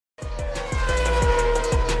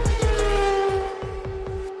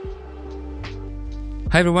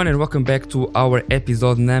Hi everyone and welcome back to our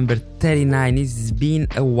episode number 39. It's been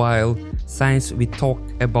a while since we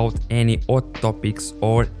talked about any hot topics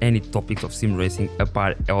or any topics of sim racing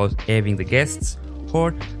apart of having the guests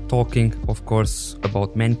or talking of course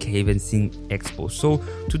about Man Cave and Sim Expo. So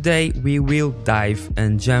today we will dive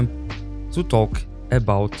and jump to talk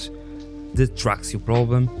about the Traxio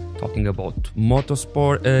problem, talking about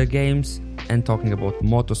Motosport games and talking about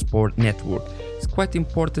Motosport network. It's quite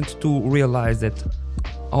important to realize that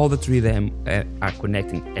all the three of them are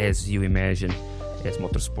connecting, as you imagine, as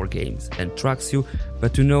Motorsport games and Traxio,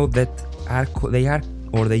 but to know that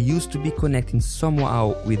they used to be connecting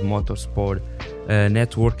somehow with Motorsport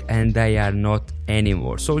network, and they are not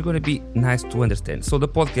anymore. So it's going to be nice to understand. So the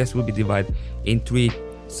podcast will be divided in three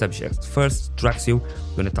subjects. First, Traxio.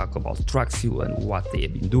 We're going to talk about Traxio and what they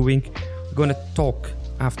have been doing. We're going to talk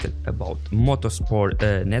after about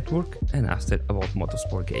Motorsport network, and after about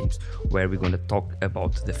Motorsport games, where we're going to talk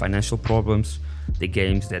about the financial problems, the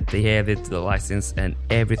games that they have it, the license, and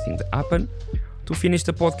everything that happened. To finish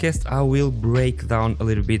the podcast, I will break down a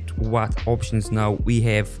little bit what options now we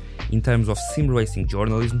have in terms of sim racing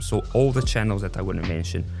journalism. So all the channels that I want to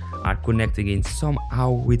mention are connecting in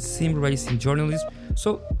somehow with sim racing journalism.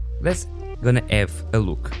 So let's gonna have a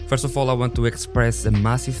look. First of all, I want to express a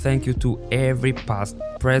massive thank you to every past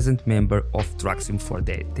present member of Traxio for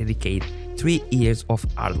their dedicated 3 years of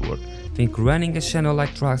hard work. I think running a channel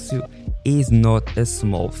like Traxio is not a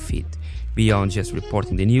small feat. Beyond just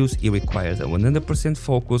reporting the news, it requires a 100%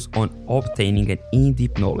 focus on obtaining an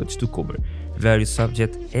in-depth knowledge to cover various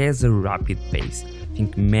subjects at a rapid pace. I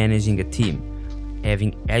think managing a team,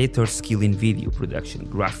 having editor skill in video production,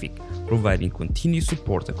 graphic, providing continuous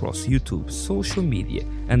support across YouTube, social media,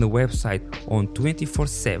 and the website on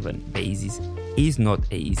 24/7 basis is not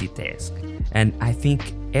an easy task. And I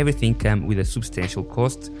think everything comes with a substantial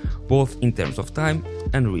cost, both in terms of time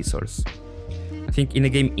and resource. I think in the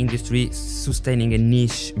game industry, sustaining a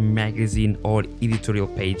niche magazine or editorial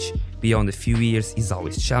page beyond a few years is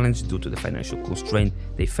always challenged due to the financial constraint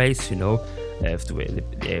they face,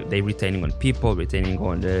 they're retaining on people, retaining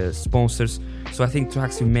on sponsors. So I think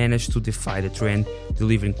Traxio managed to defy the trend,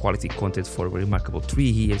 delivering quality content for a remarkable 3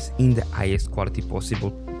 years in the highest quality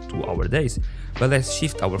possible to our days. But let's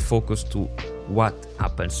shift our focus to what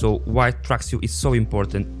happened. So why Traxio is so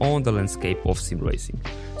important on the landscape of sim racing.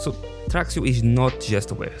 So Traxio is not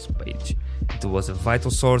just a web page. It was a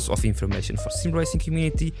vital source of information for sim racing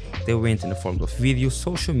community. They went in the form of video,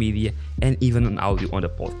 social media, and even an audio on the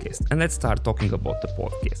podcast. And let's start talking about the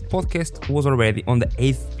podcast. Podcast was already on the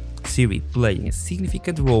 8th series, playing a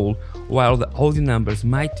significant role, while the audio numbers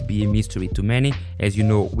might be a mystery to many. As you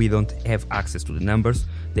know, we don't have access to the numbers.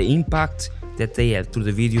 The impact that they had through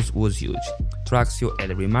the videos was huge. Traxio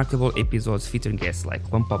had remarkable episodes featuring guests like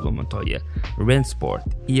Juan Pablo Montoya, Ren Sport,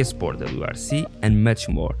 eSport WRC, and much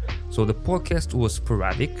more. So the podcast was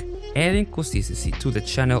sporadic, adding consistency to the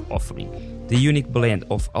channel offering. The unique blend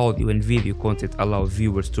of audio and video content allowed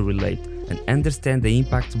viewers to relate and understand the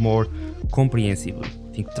impact more comprehensively.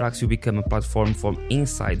 I think Traxio became a platform for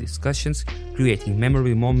inside discussions, creating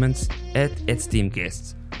memorable moments at esteemed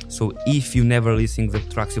guests. So if you never listen to the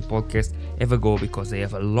Traxio podcast, have a go, because they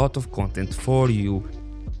have a lot of content for you.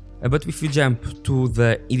 But if you jump to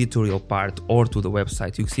the editorial part or to the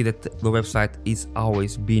website, you see that the website is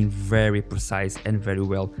always been very precise and very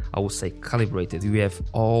well, I would say, calibrated. You have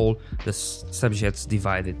all the subjects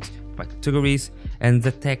divided by categories, and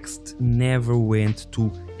the text never went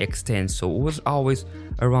to extend. So it was always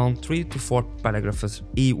around 3 to 4 paragraphs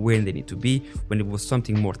when they need to be. When it was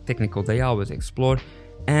something more technical, they always explore.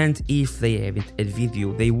 And if they haven't a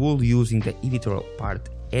video, they will using the editorial part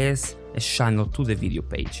as a channel to the video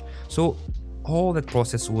page. So all that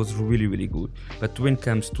process was really good. But when it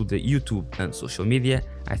comes to the YouTube and social media,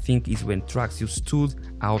 I think is when Traxio stood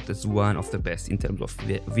out as one of the best in terms of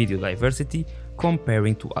video diversity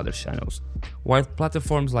comparing to other channels. While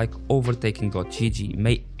platforms like Overtaking.gg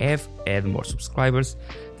may have had more subscribers,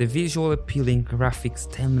 the visual appealing graphics,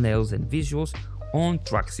 thumbnails, and visuals on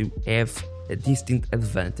Traxio have a distinct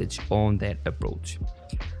advantage on that approach.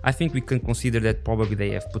 I think we can consider that probably they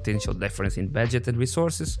have potential difference in budget and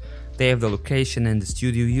resources. They have the location and the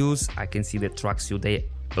studio use. I can see that Traxio,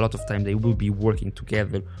 a lot of time they will be working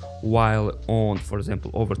together, while on, for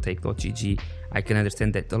example, Overtake.gg, I can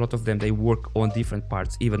understand that a lot of them, they work on different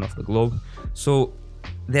parts even of the globe. So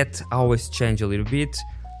that always change a little bit.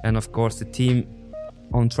 And of course the team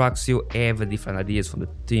on Traxio have different ideas from the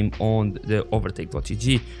team on the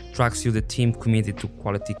Overtake.gg. Traxio, the team committed to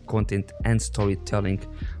quality content and storytelling,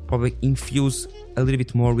 probably infuse a little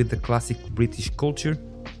bit more with the classic British culture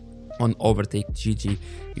On Overtake GG,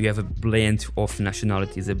 you have a blend of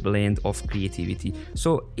nationalities, a blend of creativity.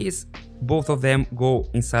 So both of them go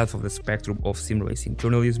inside of the spectrum of sim racing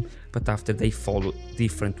journalism, but after they follow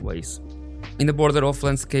different ways. In the border of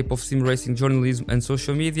landscape of sim racing journalism and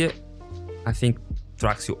social media, I think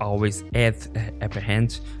Traxio always had upper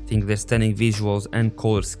hand. I think their stunning visuals and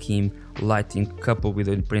color scheme, lighting coupled with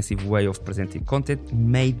an impressive way of presenting content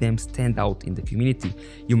made them stand out in the community.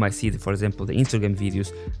 You might see that, for example, the Instagram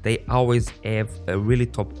videos, they always have a really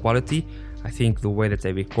top quality. I think the way that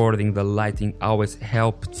they're recording, the lighting always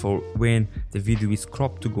helped for when the video is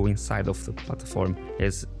cropped to go inside of the platform.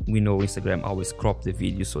 As we know, Instagram always crop the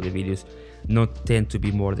videos, so the videos not tend to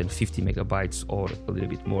be more than 50 megabytes or a little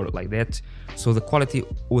bit more like that. So the quality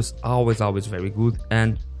was always very good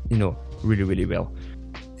and, really well.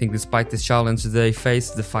 I think despite the challenge they face,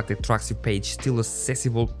 the fact that Traxio page still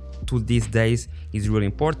accessible to these days is really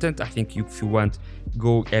important. I think if you want,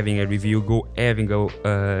 go having a review, go having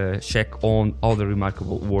a check on all the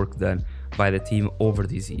remarkable work done by the team over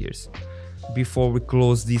these years. Before we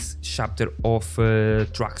close this chapter of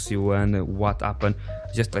Traxio and what happened,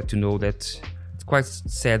 I'd just like to know that it's quite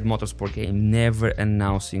sad Motorsport game never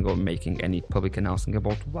announcing or making any public announcing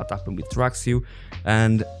about what happened with Traxio,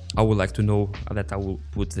 and I would like to know that I will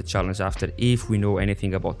put the challenge after if we know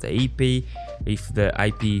anything about the EP, if the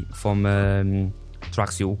IP from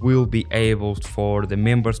Traxio will be able for the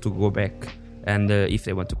members to go back, and if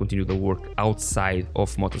they want to continue the work outside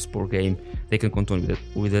of Motorsport game, they can continue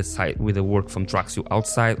with the work from Traxio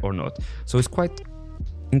outside or not. So it's quite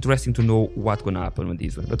interesting to know what's gonna happen with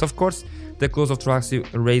this one. But of course, the close of Traxio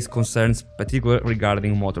raised concerns, particularly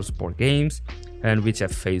regarding Motorsport games, and which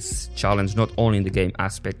have faced challenge not only in the game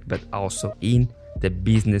aspect but also in the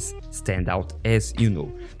business standout, as you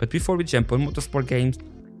know. But before we jump on Motorsport games,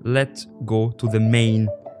 let's go to the main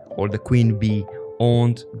or the queen bee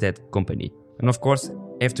owned that company. And of course,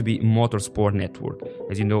 have to be Motorsport Network.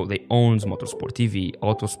 As you know, they own Motorsport TV,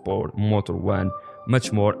 Autosport, Motor One,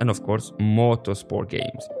 much more, and of course, Motorsport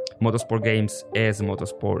Games. Motorsport Games as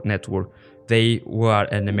Motorsport Network, they were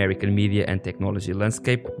an American media and technology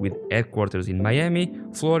landscape with headquarters in Miami,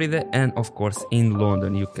 Florida, and of course in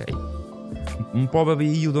London, UK. Probably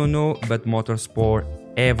you don't know, but Motorsport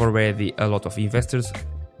have already a lot of investors.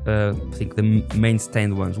 I think the main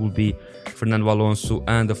stand ones will be Fernando Alonso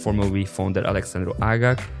and the Formula E founder Alexandre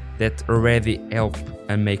Agag, that already help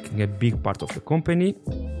and making a big part of the company.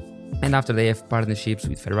 And after they have partnerships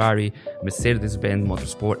with Ferrari, Mercedes-Benz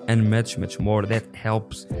Motorsport and much more that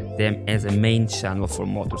helps them as a main channel for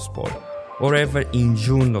motorsport. However, in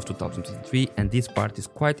June of 2023, and this part is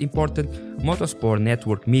quite important, Motorsport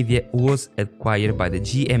Network Media was acquired by the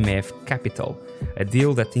GMF Capital, a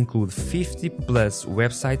deal that includes 50 plus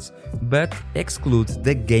websites but excludes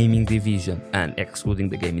the gaming division, and excluding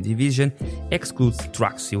the gaming division excludes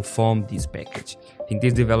Traxio from this package. I think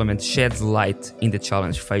this development sheds light in the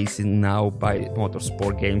challenge facing now by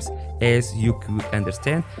Motorsport Games, as you could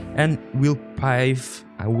understand, and will pave,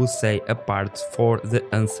 I will say, a path for the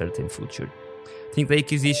uncertain future. I think the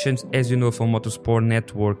acquisitions, as you know, from Motorsport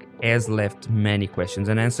Network has left many questions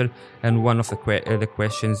unanswered, and one of the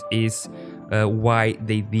questions is why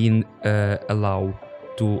they didn't allow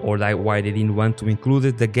to, or why they didn't want to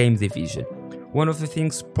include the game division. One of the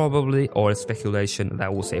things probably, or a speculation that I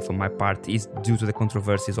will say from my part, is due to the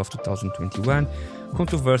controversies of 2021,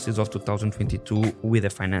 controversies of 2022 with the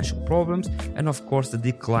financial problems, and of course the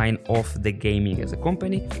decline of the gaming as a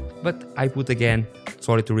company. But I put again,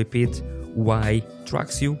 sorry to repeat, why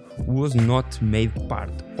Traxio was not made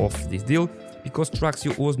part of this deal, because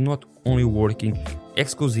Traxio was not only working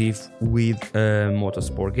exclusive with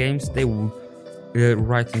Motorsport Games, they were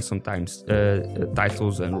writing sometimes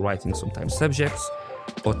titles and writing sometimes subjects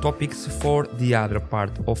or topics for the other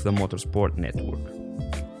part of the Motorsport Network.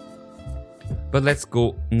 But let's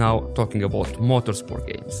go now talking about Motorsport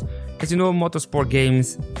Games. As you know, Motorsport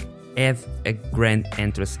Games had a grand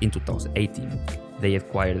entrance in 2018. They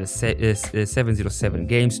acquired a 707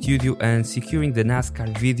 game studio and securing the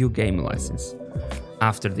NASCAR video game license.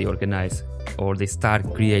 After they organized or they start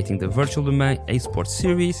creating the Virtual Le Mans eSports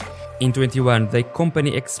series. In 2021, the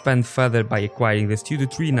company expanded further by acquiring the Studio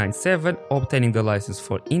 397, obtaining the license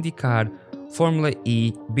for IndyCar, Formula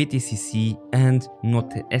E, BTCC, and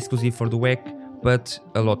not exclusive for the WEC, but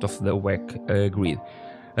a lot of the WEC grid.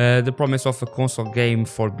 The promise of a console game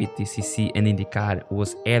for BTCC and IndyCar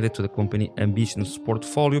was added to the company ambitious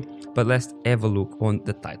portfolio, but let's have a look on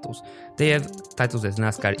the titles. They had titles as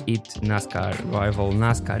NASCAR Heat, NASCAR Rival,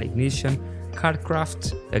 NASCAR Ignition,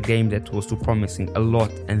 Kartcraft, a game that was too promising a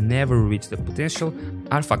lot and never reached the potential,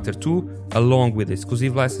 R Factor 2, along with the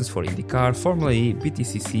exclusive license for IndyCar, Formula E,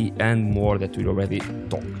 BTCC, and more that we already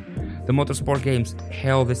talked. The Motorsport games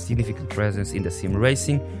held a significant presence in the sim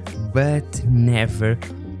racing, but never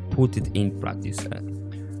put it in practice.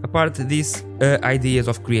 Apart these ideas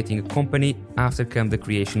of creating a company, after came the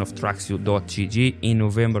creation of Traxio.gg in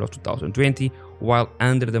November of 2020, while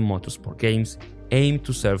under the Motorsport games aim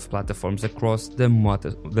to serve platforms across the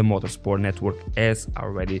Motorsport network, as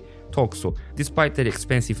already talked. So, despite their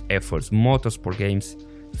expensive efforts, Motorsport games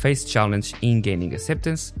face challenge in gaining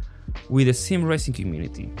acceptance with the sim racing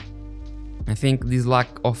community. I think this lack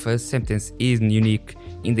of acceptance is unique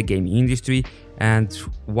in the gaming industry, and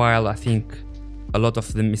while I think a lot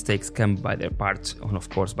of the mistakes come by their part, and of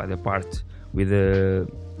course by their part with the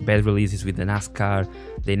bad releases with the NASCAR,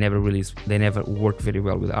 they never work very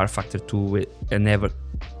well with R Factor 2 and never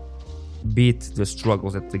beat the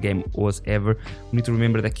struggles that the game was ever. We need to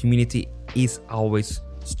remember that community is always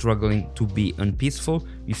struggling to be unpeaceful.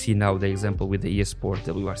 You see now the example with the eSport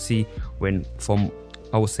WRC, when from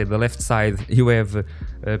I would say the left side you have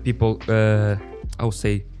people I would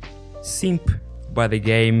say simp by the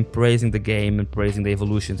game, praising the game and praising the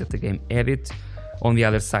evolutions that the game added. On the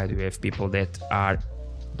other side, you have people that are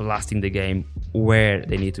blasting the game where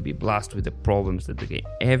they need to be blasted with the problems that the game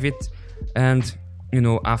have it. And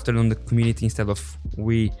after on the community, instead of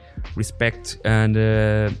we respect and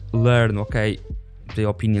learn the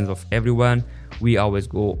opinions of everyone, we always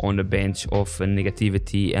go on the bench of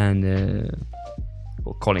negativity and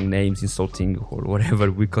calling names, insulting, or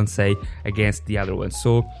whatever we can say against the other one.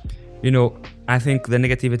 So I think the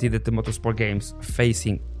negativity that the Motorsport games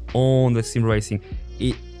facing on the sim racing,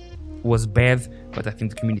 it was bad, but I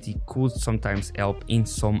think the community could sometimes help in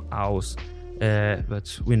some hours,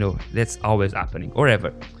 but we know that's always happening.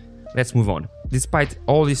 However, let's move on. Despite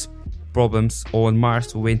all these problems, on March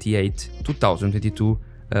 28, 2022,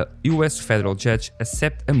 a US federal judge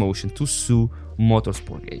accepted a motion to sue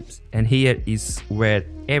Motorsport games, and here is where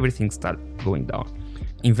everything started going down.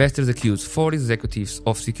 Investors accused 4 executives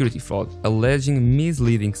of security fraud, alleging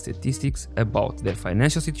misleading statistics about their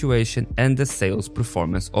financial situation and the sales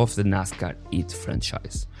performance of the NASCAR Heat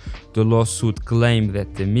franchise. The lawsuit claimed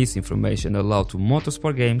that the misinformation allowed to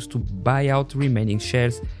Motorsport games to buy out remaining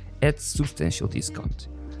shares at substantial discount.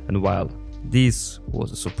 And while this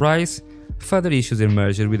was a surprise, further issues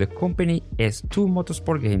emerged with the company as 2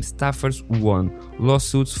 Motorsport games staffers won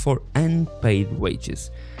lawsuits for unpaid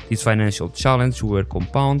wages. These financial challenges were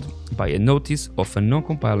compounded by a notice of a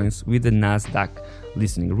non-compliance with the NASDAQ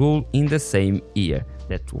listing rule in the same year.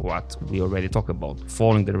 That's what we already talked about.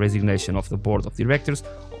 Following the resignation of the board of directors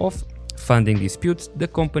of funding disputes, the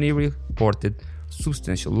company reported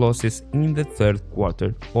substantial losses in the third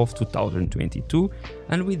quarter of 2022,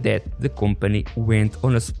 and with that the company went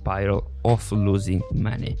on a spiral of losing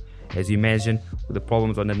money. As you imagine, with the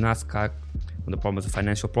problems on the NASCAR, on the problems of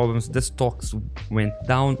financial problems, the stocks went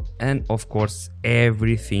down, and of course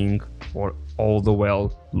everything or all the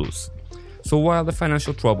well loose. So while the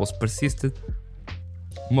financial troubles persisted,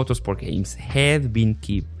 Motorsport games had been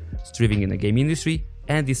kept thriving in the game industry,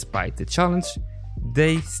 and despite the challenge,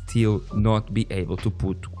 they still not be able to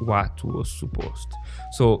put what was supposed.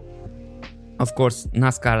 So of course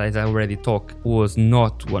NASCAR, as I already talked, was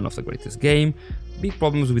not one of the greatest game. Big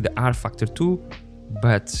problems with the R Factor 2,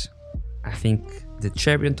 but I think the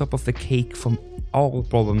cherry on top of the cake from all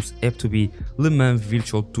problems have to be Le Mans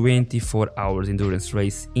virtual 24 hours endurance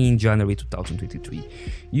race in January 2023.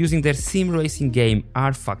 Using their sim racing game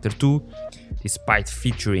R Factor 2, despite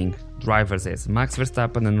featuring drivers as Max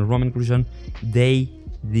Verstappen and Romain Grosjean, they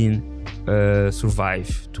didn't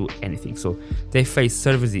survive to anything. So they face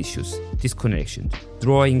service issues, disconnection,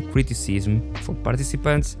 drawing criticism from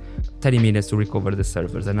participants, 30 minutes to recover the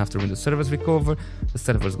servers, and after when the servers recover, the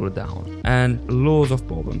servers go down, and loads of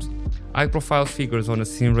problems. High-profile figures on the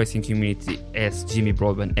sim racing community as Jimmy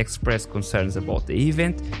Broadbent expressed concerns about the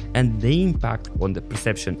event and the impact on the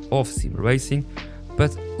perception of sim racing,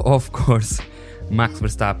 but of course Max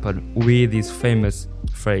Verstappen, with his famous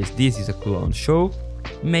phrase "this is a clown show,"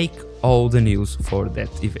 make all the news for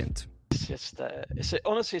that event. It's just,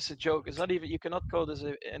 honestly, it's a joke. It's not even, you cannot call this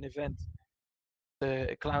an event,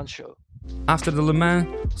 a clown show. After the Le Mans,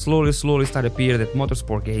 slowly started appear that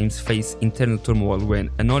Motorsport games face internal turmoil when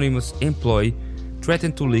anonymous employee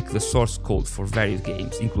threatened to leak the source code for various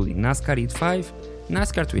games, including NASCAR Heat 5,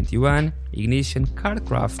 NASCAR 21, Ignition,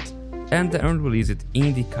 Cardcraft, and the unreleased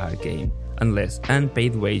IndyCar game, unless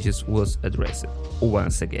unpaid wages was addressed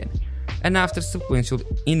once again. And after sequential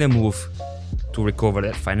in a move to recover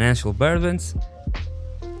their financial burdens,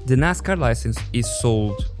 the NASCAR license is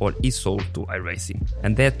sold to iRacing,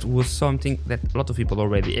 and that was something that a lot of people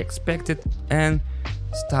already expected and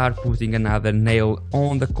start putting another nail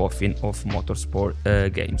on the coffin of motorsport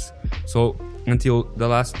games. So until the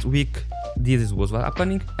last week this was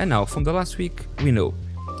happening, and now from the last week we know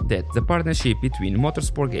that the partnership between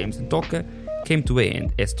Motorsport Games and TOCA came to an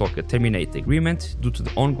end as TOCA terminated the agreement due to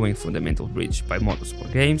the ongoing fundamental breach by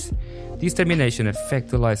Motorsport Games. This termination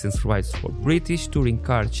affected the license rights for British Touring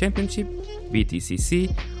Car Championship,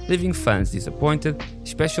 BTCC, leaving fans disappointed,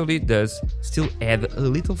 especially those still had a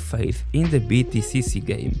little faith in the BTCC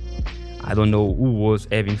game. I don't know who was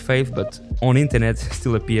having faith, but on internet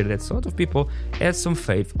still appeared that sort of people had some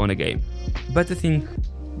faith on the game. But the thing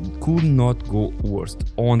could not go worse.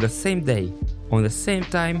 On the same day, on the same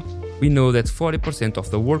time, we know that 40% of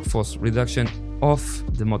the workforce reduction of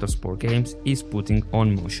the Motorsport Games is putting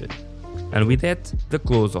on motion. And with that, the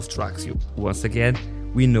close of Traxio. Once again,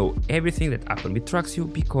 we know everything that happened with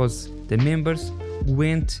Traxio because the members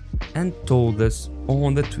went and told us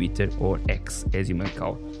on the Twitter or X, as you might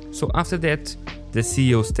call. So after that, the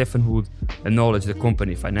CEO Stefan Hood acknowledged the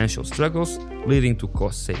company's financial struggles, leading to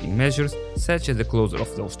cost-saving measures such as the closure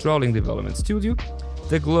of the Australian development studio,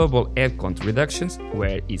 the global headcount reductions,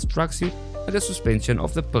 where is Traxio, and the suspension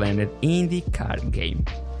of the planned IndyCar game.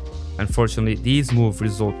 Unfortunately, this move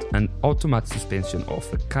resulted in an automatic suspension of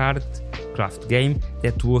a Craft game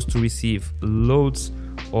that was to receive loads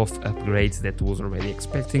of upgrades that was already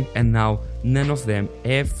expecting, and now none of them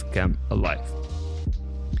have come alive.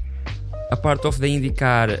 A part of the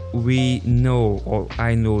IndyCar, we know, or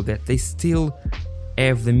I know, that they still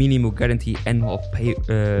have the minimum guarantee annual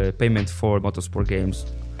payment for Motorsport Games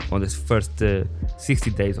on the first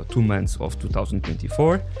 60 days or 2 months of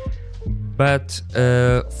 2024. But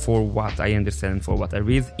for what I understand, for what I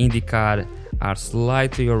read, IndyCar are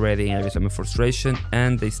slightly already having some frustration,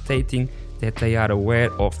 and they stating that they are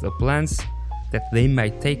aware of the plans, that they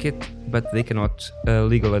might take it, but they cannot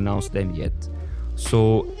legally announce them yet.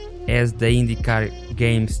 So as the IndyCar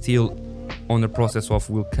game still on the process of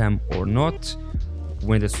will come or not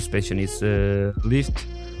when the suspension is lifted,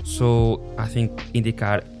 so I think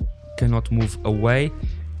IndyCar cannot move away,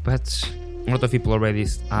 but a lot of people already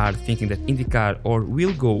are thinking that IndyCar or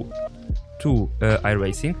will go to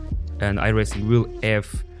iRacing, and iRacing will have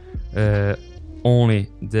only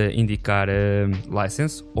the IndyCar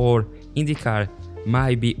license, or IndyCar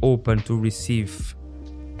might be open to receive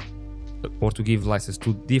or to give license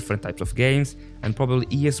to different types of games, and probably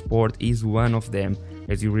eSport is one of them.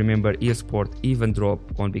 As you remember, eSport even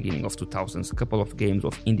dropped on beginning of 2000s a couple of games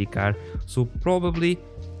of IndyCar, so probably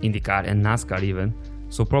IndyCar and NASCAR even,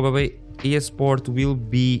 so probably eSport will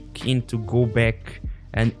be keen to go back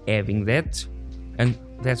and having that, and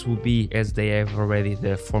that will be as they have already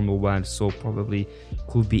the Formula 1, so probably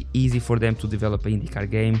could be easy for them to develop an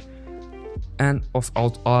IndyCar game. And of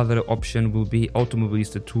other option will be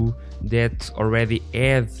Automobilista 2 that already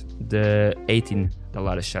have the 18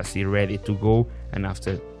 Dallara chassis ready to go, and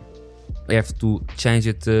after they have to change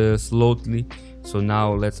it slowly. So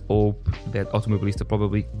now let's hope that Automobilista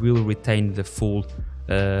probably will retain the full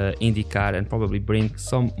IndyCar and probably bring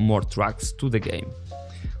some more tracks to the game.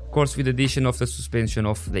 Of course, with the addition of the suspension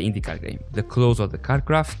of the IndyCar game, the close of the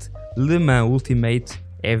CarCraft, Le Mans Ultimate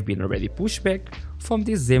have been already pushed back from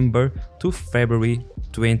December to February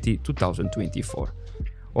 2024.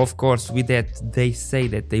 Of course, with that, they say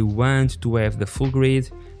that they want to have the full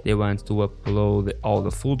grid, they want to upload all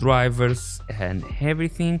the full drivers and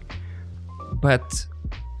everything, but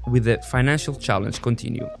with the financial challenge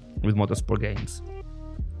continue with Motorsport Games,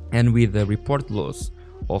 and with the report loss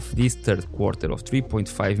of this third quarter of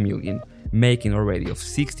 3.5 million, making already of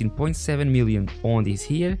 16.7 million on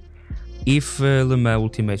this year. If Le Mans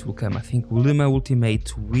Ultimate will come, I think Le Mans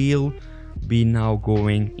Ultimate will be now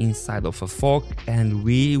going inside of a fog, and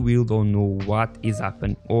we will don't know what is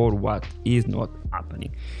happening or what is not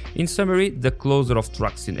happening. In summary, the closure of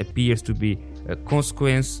Traxio appears to be a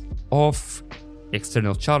consequence of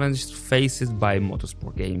external challenges faced by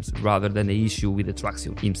Motorsport Games rather than an issue with the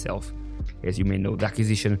Traxio himself. As you may know, the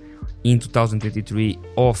acquisition in 2023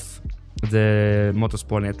 of the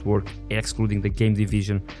Motorsport network, excluding the game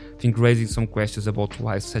division, I think raising some questions about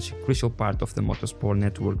why such a crucial part of the Motorsport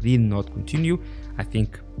network did not continue. I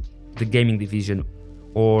think the gaming division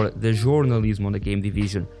or the journalism on the game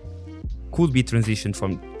division could be transitioned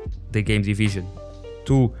from the game division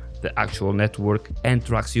to the actual network, and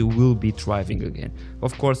Traxio will be thriving again.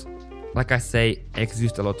 Of course, like I say,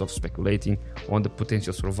 exists a lot of speculating on the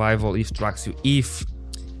potential survival if Traxio, if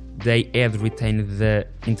they had retained the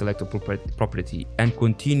intellectual property and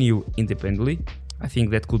continue independently. I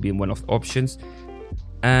think that could be one of the options.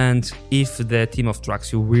 and if the team of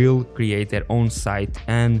Traxio will create their own site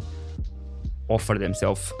and offer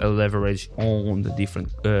themselves a leverage on the different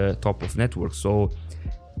top of networks. So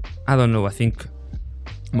I don't know, I think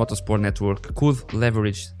Motosport Network could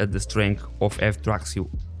leverage the strength of Traxio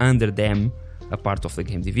under them, a part of the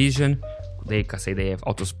game division. They can say they have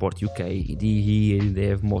Autosport UK, they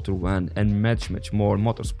have Motor 1 and much more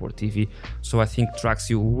Motorsport TV. So I think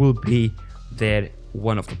Traxio will be there,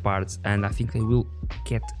 one of the parts, and I think they will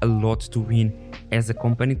get a lot to win as a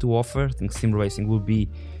company to offer. I think sim racing will be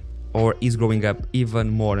or is growing up even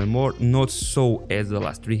more and more, not so as the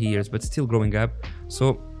last 3 years, but still growing up.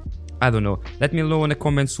 So I don't know, let me know in the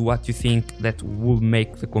comments what you think that will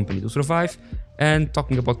make the company to survive. And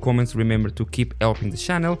talking about comments, remember to keep helping the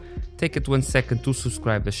channel. Take it 1 second to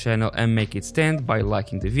subscribe the channel and make it stand by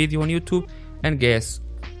liking the video on YouTube, and guys,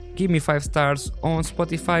 give me 5 stars on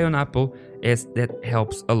Spotify, on Apple, as that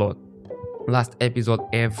helps a lot. Last episode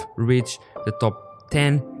have reached the top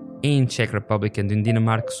 10 in Czech Republic and in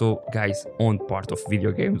Denmark, so guys, on part of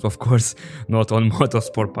video games, of course, not on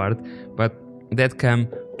motorsport part, but that come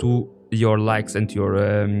to your likes and your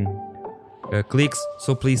clicks,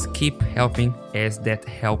 so please keep helping, as that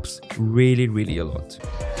helps really a lot.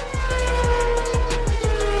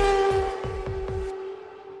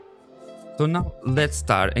 So now let's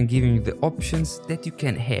start and giving you the options that you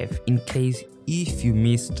can have in case if you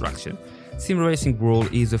miss traction. Sim Racing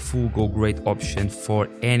World is a full go great option for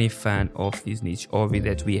any fan of this niche hobby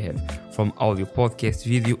that we have, from audio, podcast,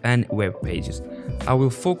 video and web pages. I will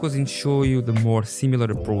focus and show you the more similar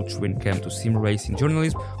approach when it comes to sim racing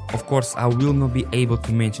journalism. Of course, I will not be able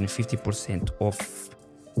to mention 50% of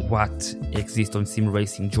what exists on sim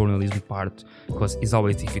racing journalism part, because it's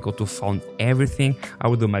always difficult to find everything. I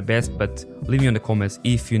will do my best, but leave me in the comments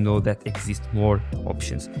if you know that exist more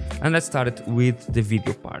options. And let's start with the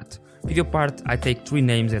video part. Video part, I take 3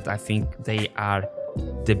 names that I think they are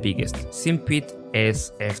the biggest. SimPit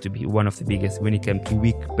have to be one of the biggest when it comes to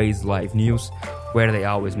week-based live news, where they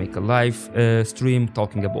always make a live stream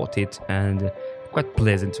talking about it, and quite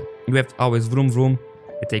pleasant. You have always Vroom Vroom.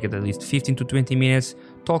 They take it at least 15 to 20 minutes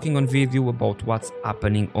talking on video about what's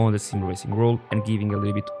happening on the sim racing world and giving a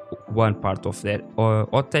little bit one part of their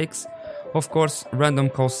hot takes. Of course, Random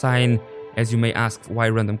Cosine, as you may ask why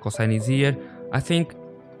Random Cosine is here. I think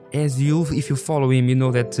if you follow him, you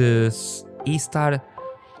know that he started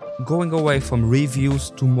going away from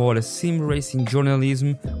reviews to more sim racing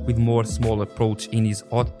journalism with more small approach in his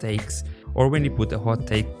hot takes, or when he put a hot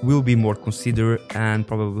take will be more considered and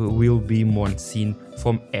probably will be more seen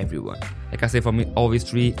from everyone. Like I say, for me, all these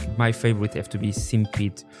 3, my favorite have to be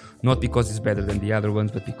SimPit, not because it's better than the other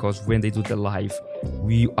ones, but because when they do the live,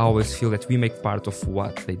 we always feel that we make part of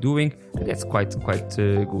what they're doing, and that's quite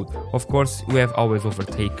good. Of course, we have always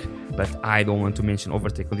Overtake, but I don't want to mention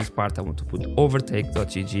Overtake on this part. I want to put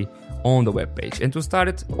overtake.gg on the webpage. And to start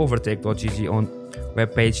it, overtake.gg on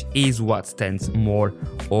webpage is what stands more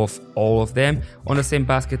of all of them. On the same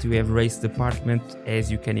basket, we have race department. As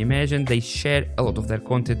you can imagine, they share a lot of their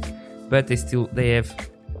content, but they have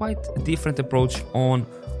quite a different approach on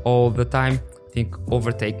all the time. I think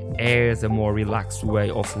Overtake has a more relaxed way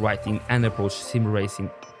of writing and approach sim racing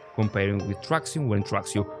comparing with Traxio. When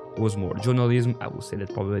Traxio was more journalism, I would say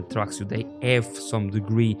that probably Traxio, they have some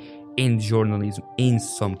degree in journalism in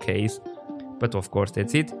some case, but of course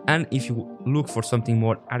that's it. And if you look for something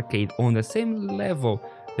more arcade on the same level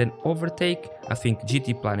than Overtake, I think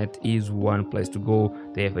GT Planet is one place to go.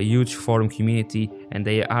 They have a huge forum community and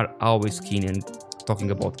they are always keen and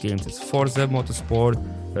talking about games as Forza Motorsport,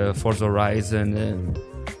 Forza Horizon,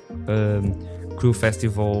 Crew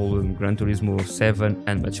Festival, Gran Turismo 7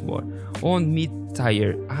 and much more. On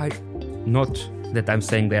mid-tier, not that I'm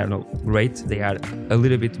saying they are not great, they are a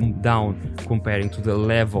little bit down comparing to the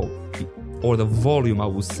level or the volume, I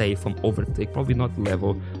would say, from Overtake. Probably not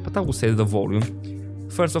level, but I would say the volume.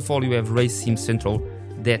 First of all, you have Race Sim Central,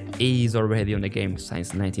 that is already on the game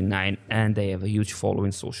since 99 and they have a huge following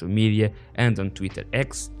in social media and on Twitter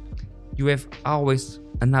X. You have always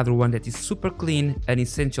another one that is super clean and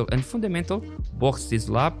essential and fundamental, Box This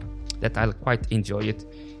Lab, that I quite enjoy it.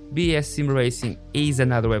 BS Sim Racing is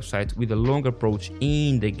another website with a long approach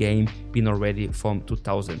in the game, been already from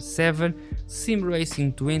 2007. Sim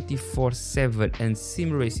Racing 24/7 and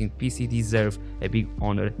Sim Racing PC deserve a big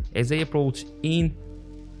honor as they approach in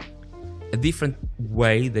a different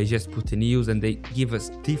way. They just put the news and they give us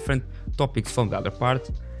different topics from the other part,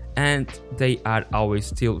 and they are always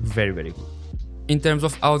still very good. In terms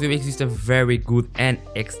of audio, exists a very good and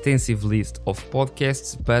extensive list of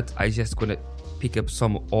podcasts, but I just gonna pick up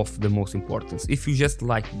some of the most important. If you just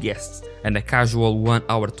like guests and a casual 1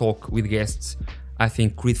 hour talk with guests, I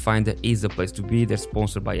think Gridfinder is the place to be. They're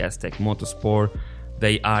sponsored by Aztec Motosport.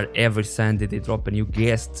 They are every Sunday, they drop a new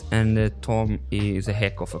guest, and Tom is a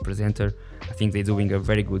heck of a presenter. I think they're doing a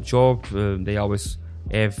very good job. They always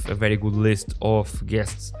have a very good list of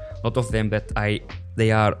guests. A lot of them that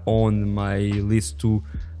they are on my list too,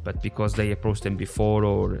 but because they approached them before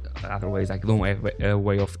or otherwise I don't have a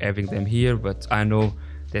way of having them here. But I know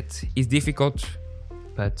that it's difficult,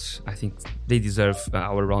 but I think they deserve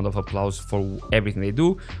our round of applause for everything they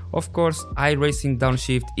do. Of course, iRacing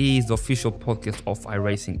Downshift is the official podcast of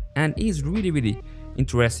iRacing and is really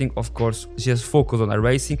interesting. Of course, just focus on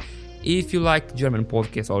iRacing. If you like German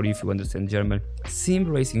podcasts or if you understand German, Sim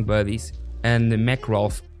Racing Buddies and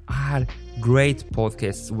MacRalph are great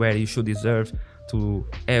podcasts where you should deserve to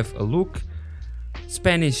have a look.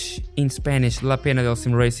 In Spanish, La Pena del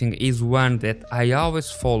Sim Racing is one that I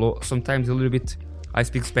always follow. Sometimes a little bit, I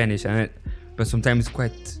speak Spanish, but sometimes it's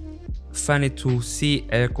quite funny to see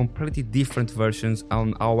completely different versions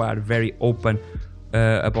on how are very open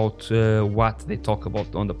about what they talk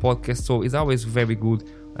about on the podcast. So it's always very good,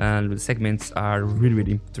 and the segments are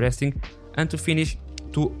really interesting. And to finish,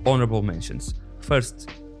 2 honorable mentions. First,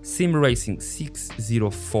 Sim Racing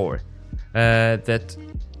 604. That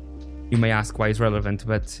you may ask why it's relevant,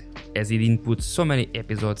 but as it inputs so many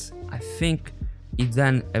episodes, I think it's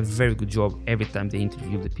done a very good job every time they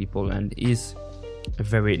interview the people, and is a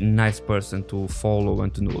very nice person to follow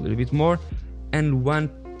and to know a little bit more. And one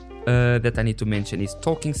that I need to mention is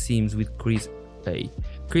Talking Sims with Chris A.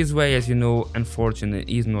 Chris Way, as you know,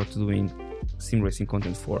 unfortunately is not doing sim racing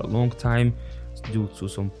content for a long time due to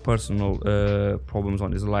some personal problems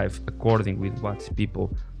on his life, according with what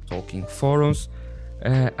people talking forums.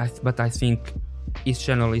 But I think his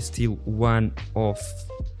channel is still one of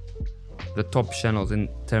the top channels in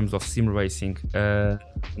terms of sim racing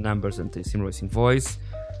numbers and the sim racing voice.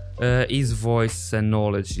 His voice and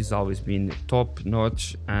knowledge has always been top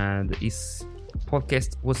notch, and his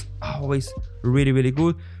podcast was always really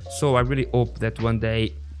good. So I really hope that one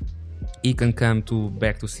day he can come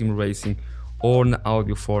back to sim racing on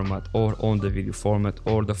audio format or on the video format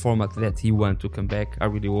or the format that he wants to come back. I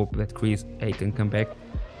really hope that Chris A can come back.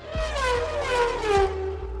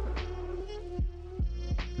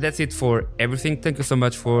 That's it for everything. Thank you so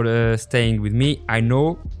much for staying with me. I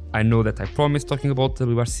know that I promised talking about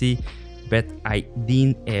WRC, but I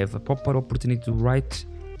didn't have a proper opportunity to write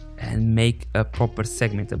and make a proper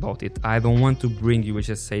segment about it. I don't want to bring you and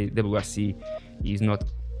just say WRC is not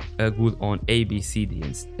good on A, B, C, D,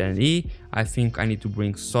 and E. I think I need to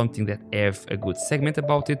bring something that have a good segment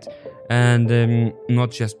about it, and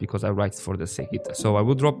not just because I write for the sake of it. So I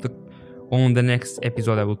will drop on the next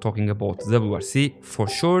episode I will talking about WRC for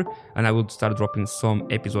sure, and I will start dropping some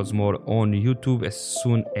episodes more on YouTube as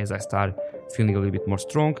soon as I start feeling a little bit more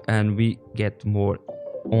strong and we get more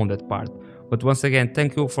on that part. But once again,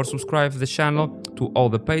 thank you for subscribing to the channel, to all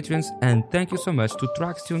the patrons, and thank you so much to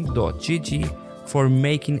Traction.gg for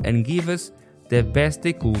making and give us the best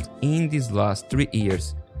they could in these last 3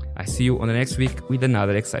 years. I see you on the next week with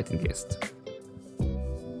another exciting guest.